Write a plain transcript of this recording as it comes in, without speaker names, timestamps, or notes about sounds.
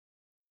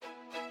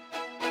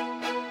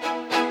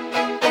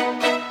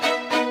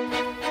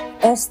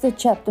Esther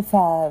chapter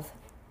 5.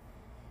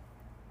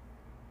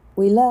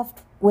 We left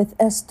with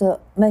Esther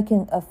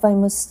making a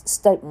famous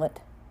statement.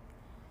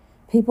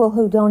 People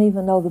who don't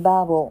even know the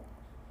Bible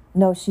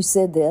know she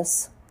said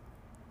this.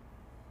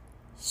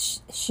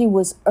 She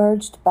was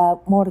urged by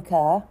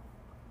Mordecai,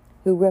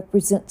 who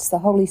represents the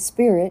Holy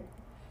Spirit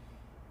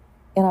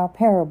in our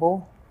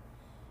parable,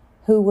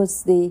 who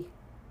was the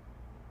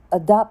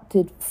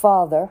adopted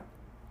father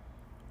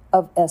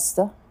of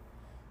Esther,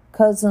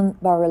 cousin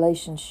by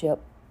relationship.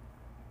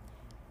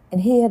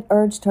 And he had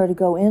urged her to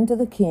go into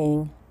the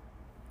king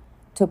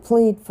to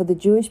plead for the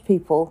Jewish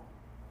people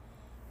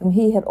whom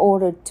he had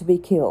ordered to be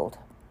killed.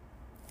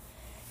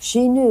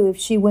 She knew if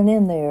she went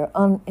in there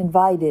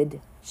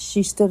uninvited,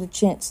 she stood a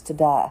chance to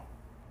die.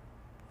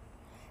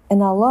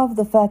 And I love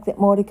the fact that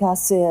Mordecai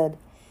said,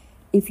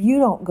 if you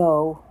don't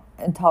go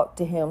and talk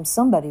to him,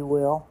 somebody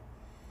will.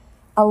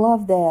 I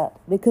love that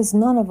because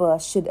none of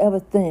us should ever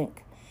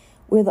think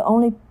we're the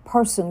only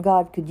person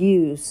God could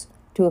use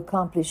to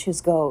accomplish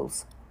his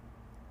goals.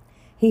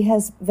 He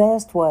has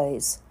vast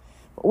ways,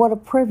 but what a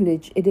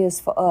privilege it is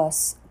for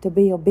us to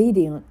be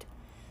obedient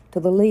to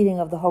the leading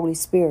of the Holy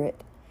Spirit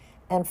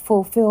and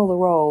fulfill the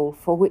role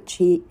for which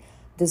he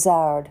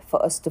desired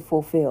for us to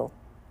fulfill.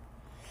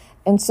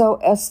 And so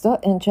Esther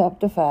in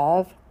chapter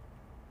 5,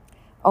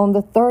 on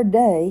the third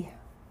day,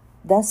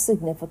 that's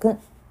significant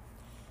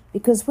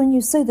because when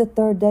you see the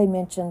third day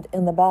mentioned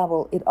in the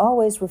Bible, it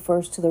always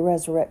refers to the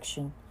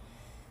resurrection.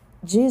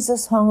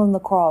 Jesus hung on the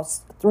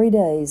cross 3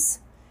 days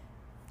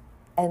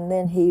and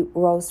then he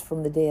rose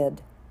from the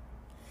dead.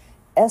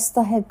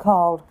 Esther had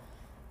called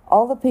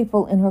all the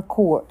people in her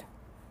court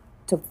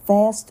to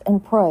fast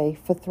and pray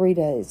for 3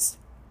 days.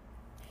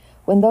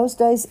 When those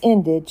days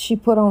ended, she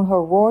put on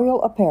her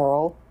royal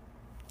apparel.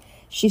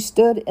 She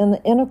stood in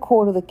the inner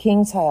court of the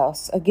king's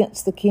house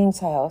against the king's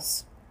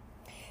house,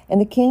 and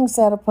the king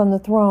sat upon the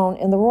throne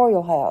in the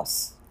royal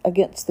house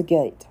against the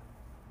gate.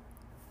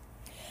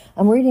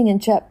 I'm reading in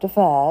chapter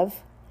 5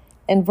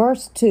 and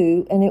verse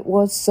 2, and it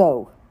was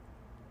so.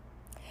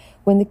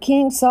 When the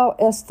king saw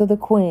Esther the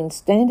queen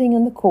standing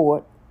in the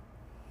court,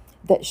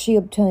 that she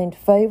obtained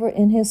favor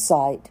in his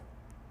sight,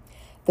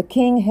 the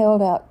king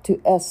held out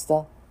to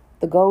Esther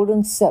the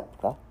golden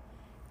scepter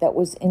that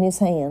was in his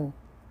hand.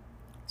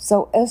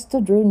 So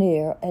Esther drew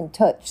near and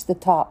touched the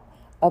top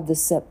of the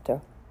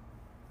scepter.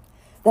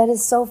 That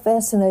is so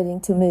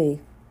fascinating to me,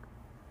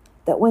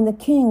 that when the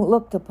king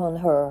looked upon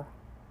her,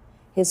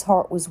 his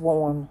heart was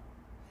warm.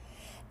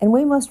 And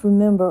we must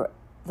remember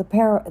the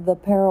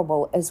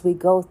parable as we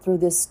go through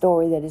this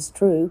story that is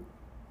true,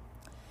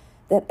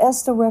 that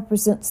Esther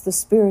represents the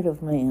spirit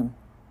of man.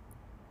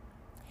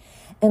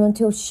 And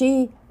until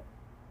she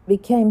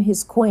became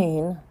his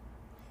queen,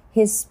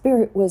 his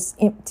spirit was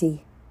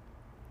empty.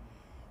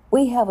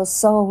 We have a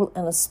soul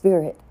and a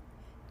spirit,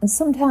 and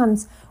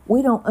sometimes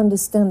we don't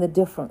understand the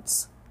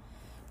difference.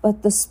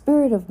 But the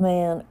spirit of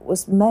man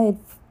was made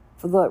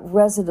for the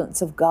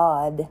residence of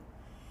God,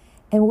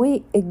 and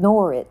we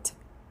ignore it.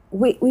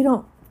 We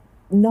don't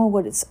know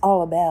what it's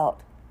all about.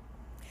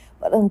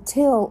 But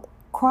until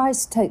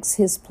Christ takes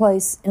his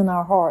place in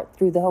our heart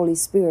through the Holy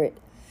Spirit,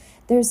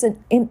 there's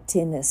an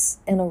emptiness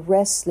and a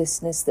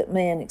restlessness that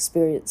man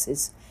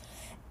experiences.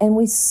 And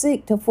we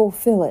seek to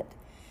fulfill it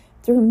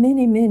through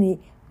many, many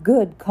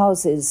good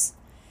causes,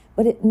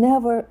 but it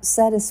never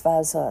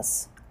satisfies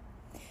us.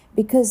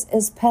 Because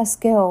as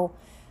Pascal,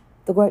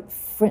 the great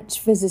French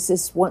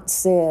physicist, once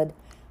said,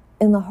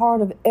 in the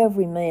heart of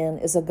every man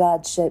is a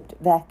God-shaped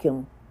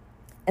vacuum,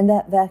 and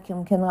that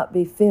vacuum cannot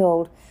be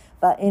filled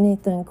by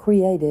anything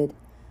created,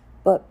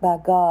 but by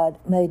God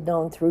made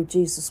known through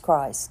Jesus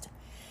Christ.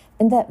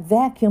 And that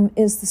vacuum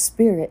is the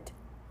Spirit.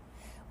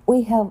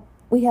 We have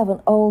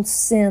an old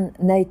sin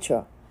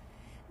nature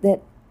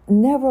that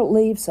never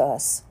leaves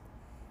us.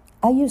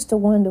 I used to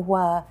wonder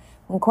why,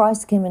 when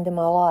Christ came into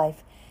my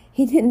life,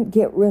 he didn't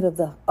get rid of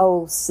the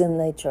old sin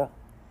nature.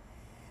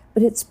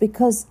 But it's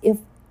because if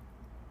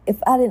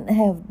I didn't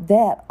have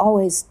that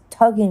always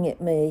tugging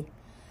at me,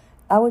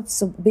 I would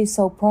be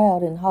so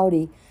proud and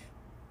haughty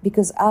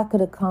because I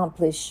could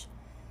accomplish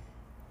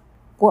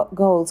what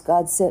goals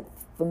God set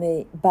for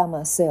me by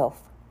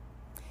myself.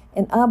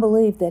 And I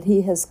believe that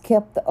he has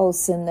kept the old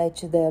sin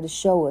nature there to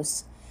show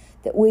us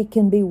that we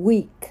can be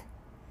weak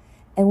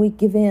and we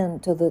give in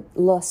to the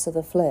lusts of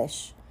the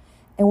flesh.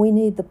 And we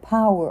need the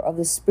power of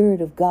the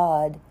Spirit of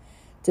God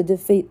to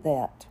defeat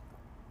that.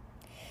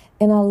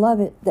 And I love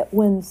it that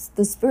when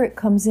the Spirit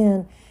comes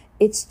in,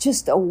 it's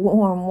just a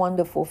warm,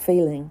 wonderful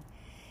feeling.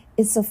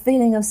 It's a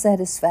feeling of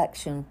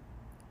satisfaction.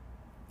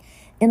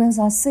 And as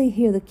I see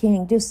here, the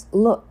king just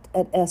looked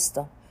at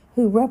Esther,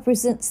 who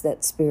represents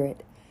that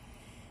spirit,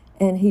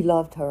 and he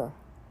loved her,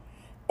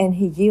 and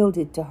he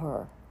yielded to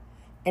her,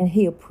 and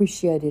he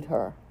appreciated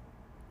her.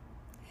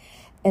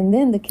 And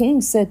then the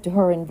king said to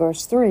her in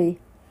verse 3,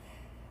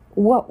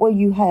 "What will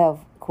you have,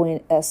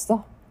 Queen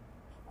Esther?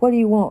 What do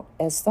you want,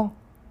 Esther?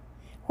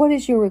 What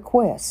is your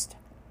request?"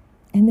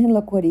 And then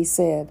look what he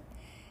said.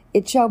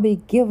 "It shall be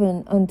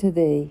given unto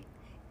thee,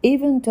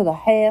 even to the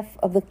half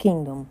of the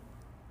kingdom."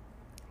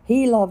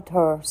 He loved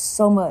her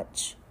so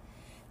much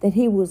that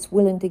he was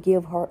willing to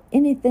give her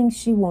anything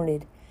she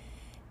wanted,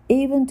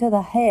 even to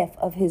the half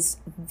of his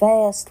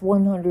vast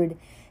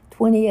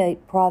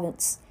 128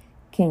 province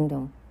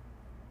kingdom.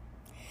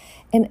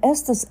 And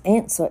Esther's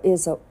answer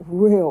is a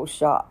real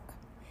shock.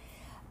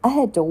 I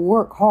had to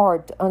work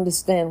hard to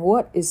understand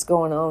what is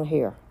going on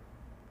here.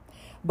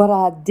 But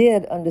I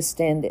did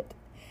understand it.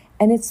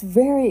 And it's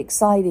very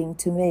exciting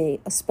to me,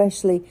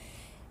 especially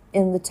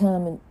in the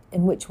time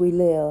in which we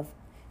live,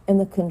 and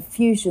the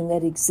confusion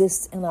that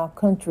exists in our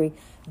country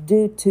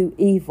due to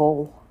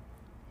evil.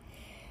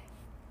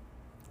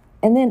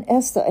 And then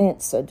Esther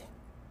answered,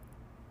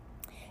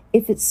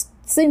 if it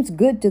seems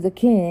good to the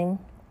king,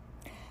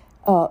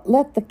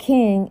 let the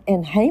king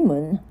and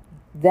Haman,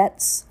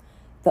 that's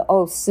the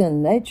old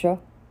sin nature,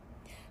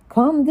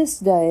 come this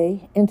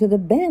day into the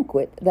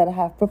banquet that I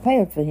have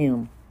prepared for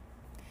him.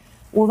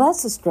 Well,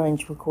 that's a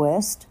strange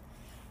request.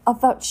 I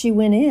thought she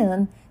went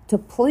in to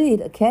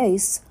plead a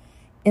case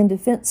in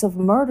defense of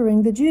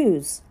murdering the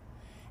Jews.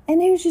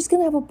 And here she's going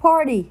to have a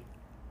party.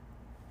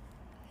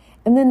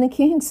 And then the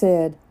king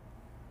said,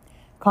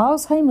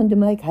 cause Haman to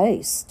make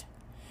haste.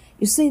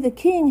 You see, the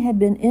king had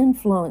been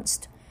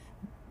influenced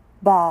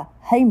by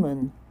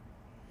Haman,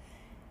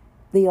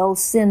 the old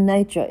sin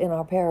nature in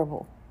our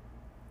parable.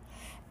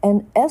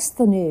 And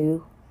Esther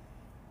knew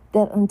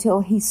that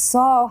until he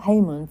saw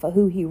Haman for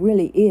who he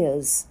really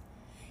is,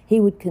 he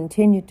would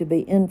continue to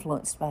be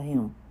influenced by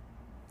him.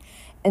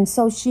 And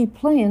so she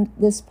planned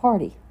this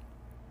party.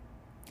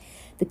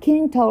 The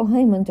king told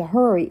Haman to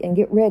hurry and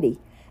get ready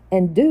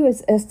and do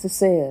as Esther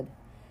said.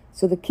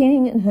 So the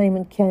king and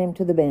Haman came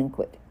to the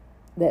banquet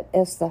that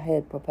Esther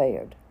had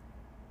prepared.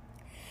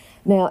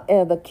 Now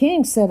the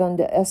king said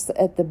unto Esther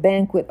at the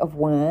banquet of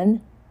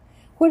wine,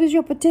 what is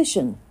your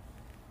petition?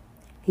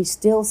 He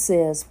still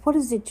says, what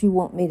is it you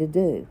want me to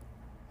do?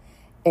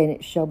 And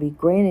it shall be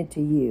granted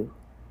to you.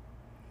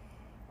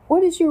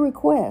 What is your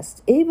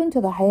request? Even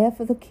to the half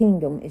of the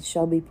kingdom it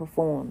shall be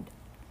performed.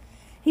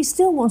 He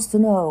still wants to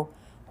know,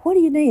 what do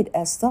you need,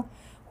 Esther?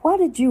 Why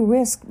did you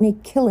risk me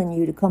killing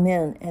you to come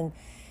in and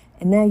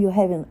now you're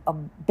having a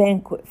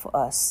banquet for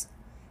us?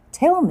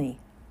 Tell me.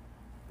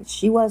 But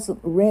she wasn't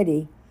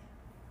ready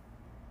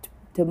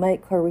to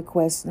make her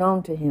request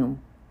known to him,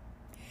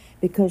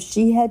 because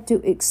she had to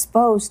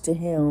expose to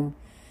him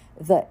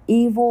the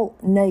evil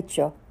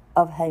nature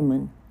of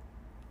Haman.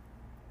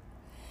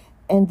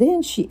 And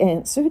then she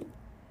answered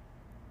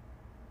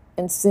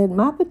and said,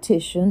 my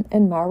petition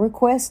and my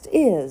request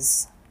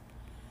is.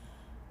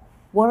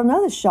 What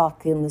another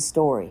shock in the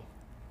story.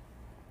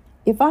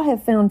 If I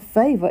have found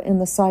favor in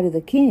the sight of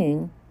the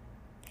king,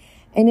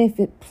 and if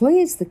it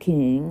please the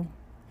king,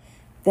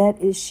 that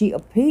is, she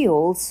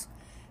appeals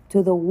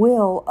to the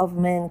will of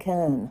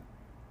mankind.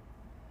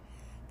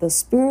 The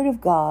Spirit of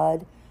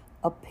God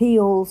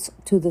appeals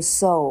to the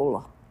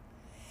soul.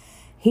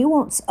 He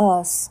wants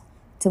us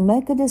to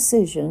make a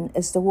decision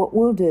as to what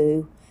we'll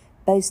do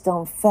based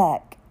on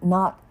fact,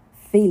 not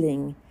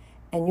feeling,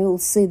 and you'll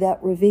see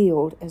that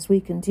revealed as we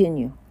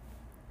continue.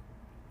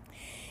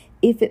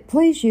 If it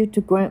please you to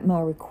grant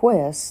my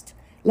request,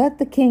 let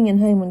the king and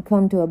Haman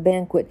come to a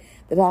banquet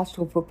that I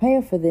shall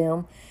prepare for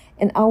them,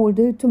 and I will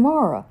do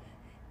tomorrow,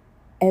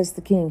 as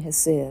the king has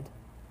said.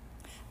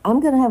 I'm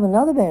going to have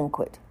another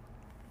banquet.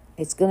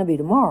 It's going to be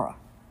tomorrow.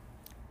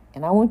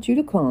 And I want you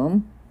to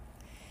come,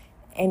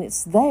 and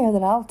it's there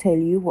that I'll tell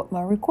you what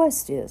my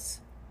request is.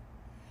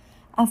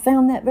 I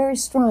found that very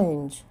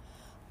strange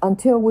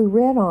until we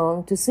read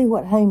on to see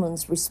what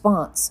Haman's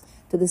response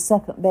to the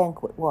second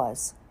banquet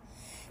was.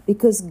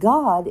 Because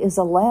God is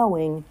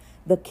allowing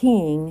the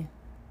king,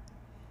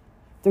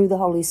 through the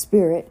Holy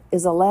Spirit,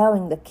 is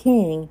allowing the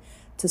king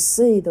to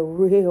see the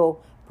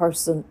real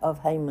person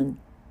of Haman.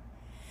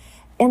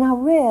 And I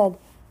read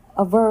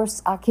a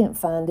verse, I can't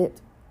find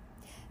it,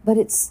 but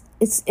it's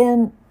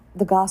in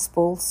the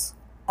Gospels,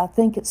 I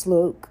think it's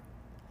Luke,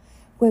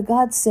 where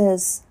God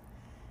says,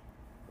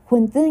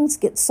 when things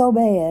get so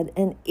bad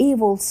and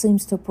evil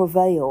seems to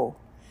prevail,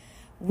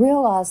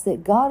 realize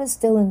that God is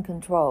still in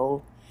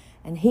control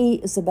and He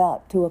is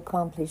about to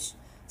accomplish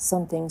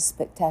something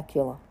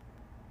spectacular.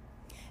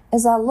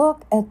 As I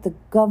look at the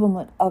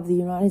government of the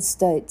United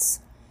States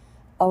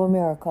of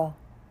America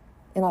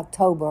in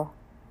October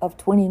of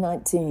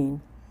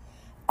 2019,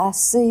 I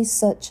see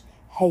such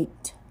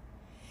hate.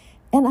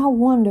 And I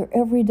wonder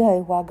every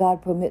day why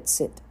God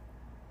permits it.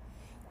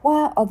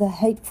 Why are the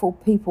hateful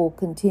people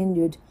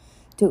continued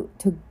to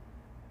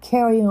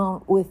carry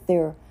on with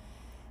their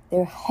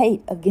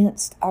hate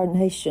against our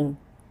nation?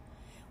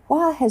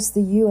 Why has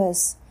the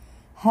U.S.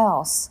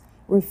 House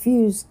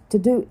refused to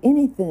do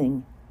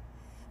anything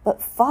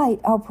but fight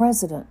our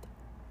president?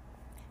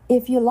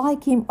 If you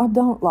like him or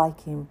don't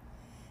like him,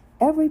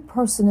 every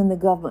person in the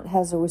government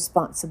has a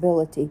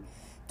responsibility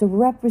to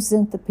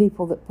represent the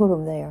people that put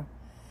them there,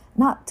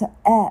 not to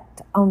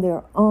act on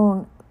their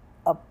own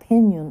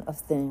opinion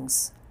of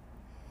things.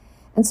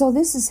 And so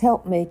this has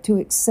helped me to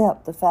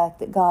accept the fact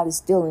that God is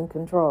still in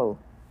control.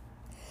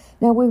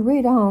 Now we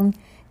read on,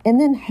 and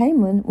then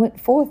Haman went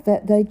forth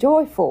that day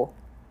joyful.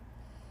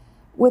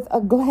 with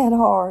a glad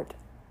heart.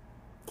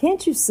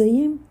 Can't you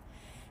see him?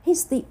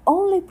 He's the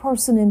only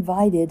person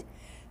invited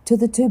to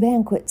the two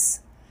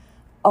banquets.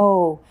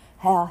 Oh,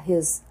 how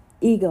his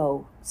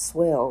ego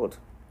swelled.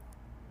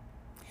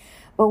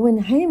 But when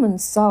Haman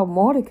saw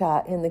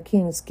Mordecai in the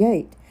king's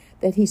gate,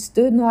 that he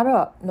stood not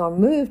up nor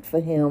moved for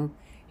him,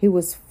 he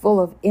was full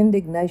of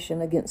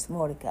indignation against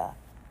Mordecai.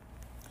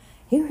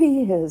 Here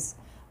he is,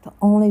 the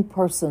only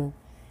person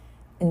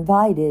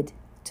invited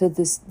to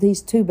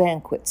these two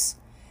banquets.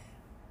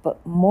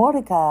 But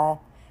Mordecai,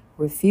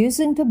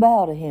 refusing to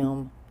bow to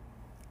him,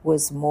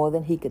 was more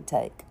than he could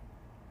take.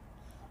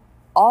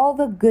 All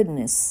the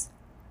goodness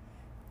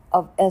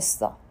of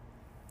Esther,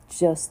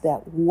 just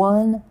that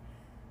one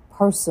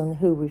person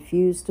who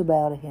refused to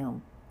bow to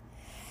him.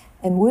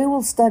 And we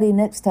will study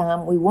next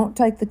time. We won't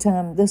take the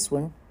time this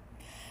one.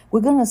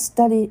 We're going to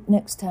study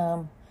next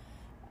time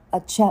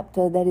a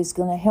chapter that is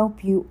going to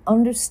help you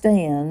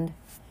understand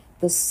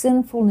the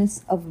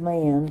sinfulness of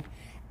man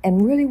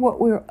and really what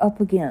we're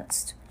up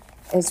against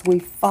as we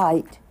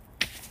fight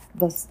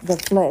the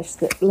flesh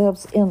that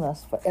lives in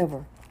us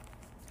forever.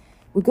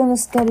 We're going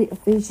to study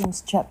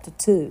Ephesians chapter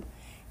 2,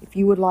 if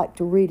you would like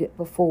to read it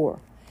before.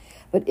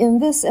 But in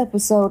this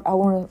episode, I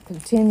want to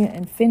continue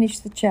and finish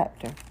the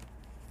chapter,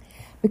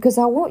 because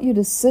I want you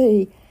to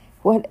see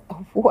what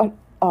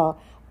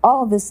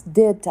all this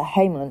did to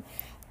Haman,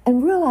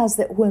 and realize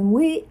that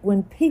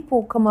when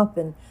people come up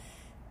and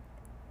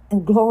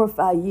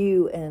glorify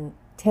you and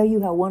tell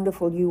you how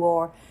wonderful you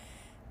are,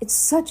 it's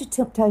such a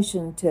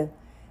temptation to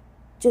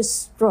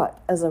just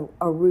strut as a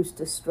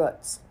rooster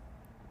struts.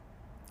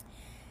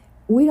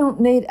 We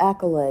don't need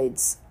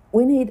accolades.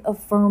 We need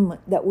affirmation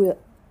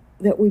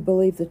that we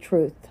believe the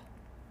truth.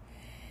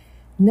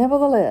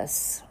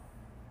 Nevertheless,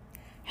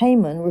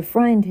 Haman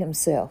refrained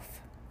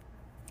himself.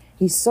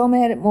 He's so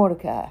mad at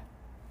Mordecai.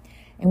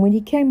 And when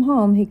he came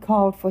home, he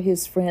called for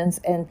his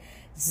friends and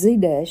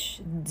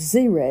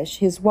Zeresh,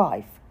 his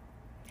wife.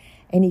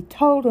 And he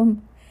told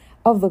them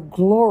of the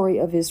glory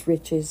of his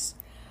riches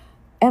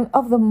and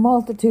of the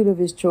multitude of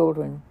his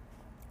children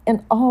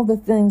and all the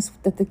things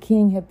that the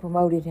king had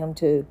promoted him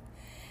to,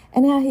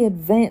 and how he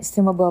advanced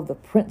him above the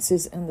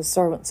princes and the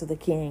servants of the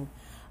king.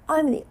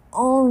 I'm the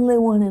only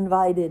one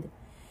invited.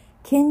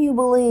 Can you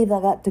believe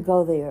I got to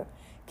go there?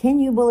 Can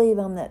you believe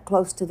I'm that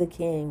close to the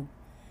king?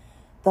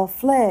 The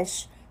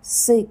flesh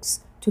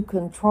seeks to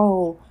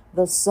control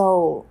the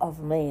soul of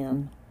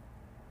man.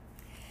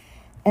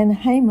 And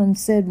Haman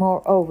said,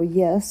 moreover,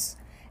 yes,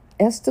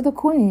 Esther the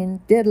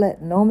queen did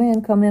let no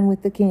man come in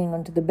with the king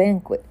unto the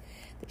banquet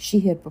that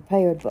she had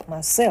prepared but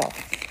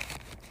myself.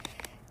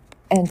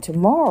 And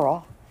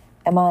tomorrow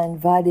am I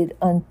invited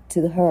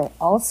unto her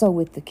also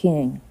with the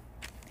king.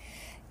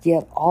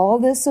 Yet all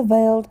this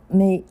availed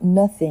me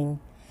nothing,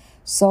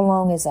 so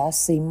long as I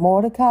see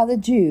Mordecai the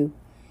Jew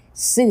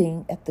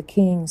sitting at the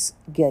king's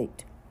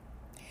gate.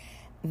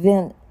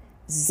 Then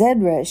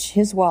Zeresh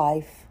his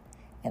wife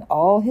and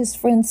all his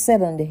friends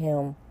said unto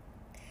him,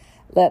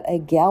 Let a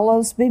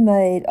gallows be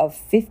made of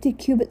 50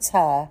 cubits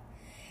high,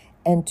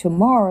 and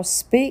tomorrow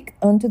speak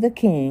unto the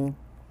king,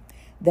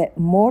 that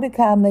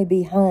Mordecai may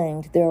be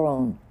hanged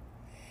thereon.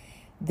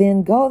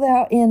 Then go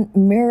thou in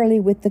merrily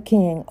with the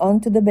king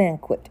unto the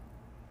banquet.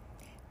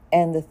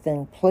 And the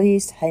thing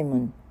pleased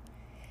Haman,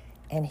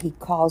 and he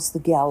caused the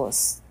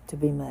gallows to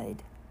be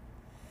made.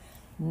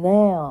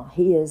 Now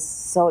he is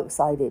so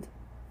excited.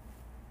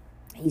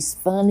 He's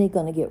finally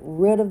going to get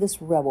rid of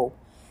this rebel,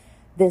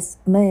 this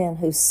man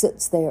who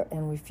sits there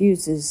and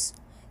refuses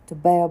to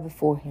bow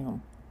before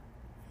him.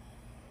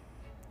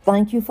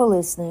 Thank you for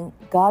listening.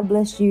 God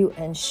bless you,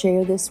 and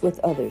share this with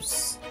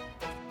others.